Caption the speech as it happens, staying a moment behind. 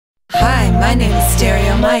My name is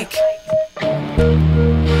Stereo Mike.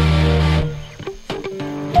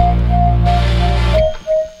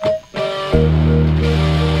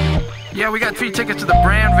 Yeah, we got 3 tickets to the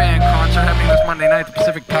Brand Van concert happening this Monday night at the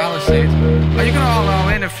Pacific Palisades. You can all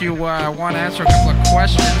in if you want to answer a couple of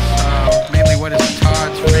questions. Mainly, what is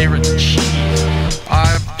Todd's favorite cheese?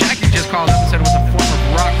 Jackie just called up and said it was a form of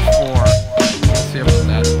Roquefort. Let's see about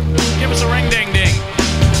that. Give us a ring ding ding.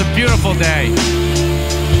 It's a beautiful day.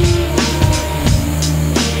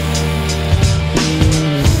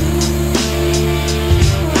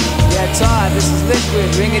 Todd, this is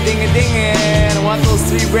Liquid, ring-a-ding-a-dingin'. I want those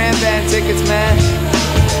 3 Brand Van tickets, man.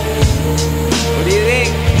 What do you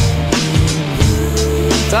think?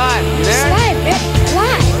 Todd, you there? Live.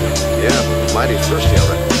 Yeah, mighty thirsty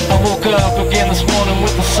already. I woke up again this morning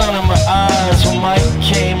with the sun in my eyes when Mike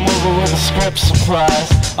came over with a script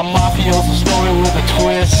surprise. A mafioso story with a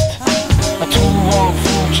twist. A too-long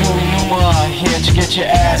fool, Julie Newmar, here to get your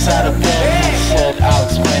ass out of bed. He said, I'll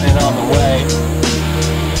explain it on the way.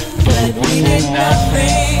 But we did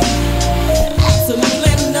nothing,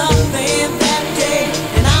 absolutely nothing that day.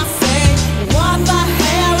 And I say, what the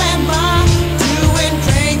hell am I doing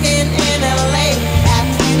drinking in LA at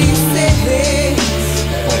 26?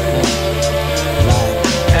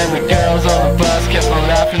 And the girls on the bus kept on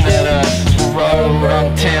laughing at us as we rode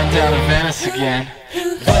around town down to Venice again,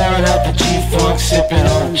 blaring out the G-Funk, sipping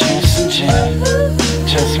on juice and gin.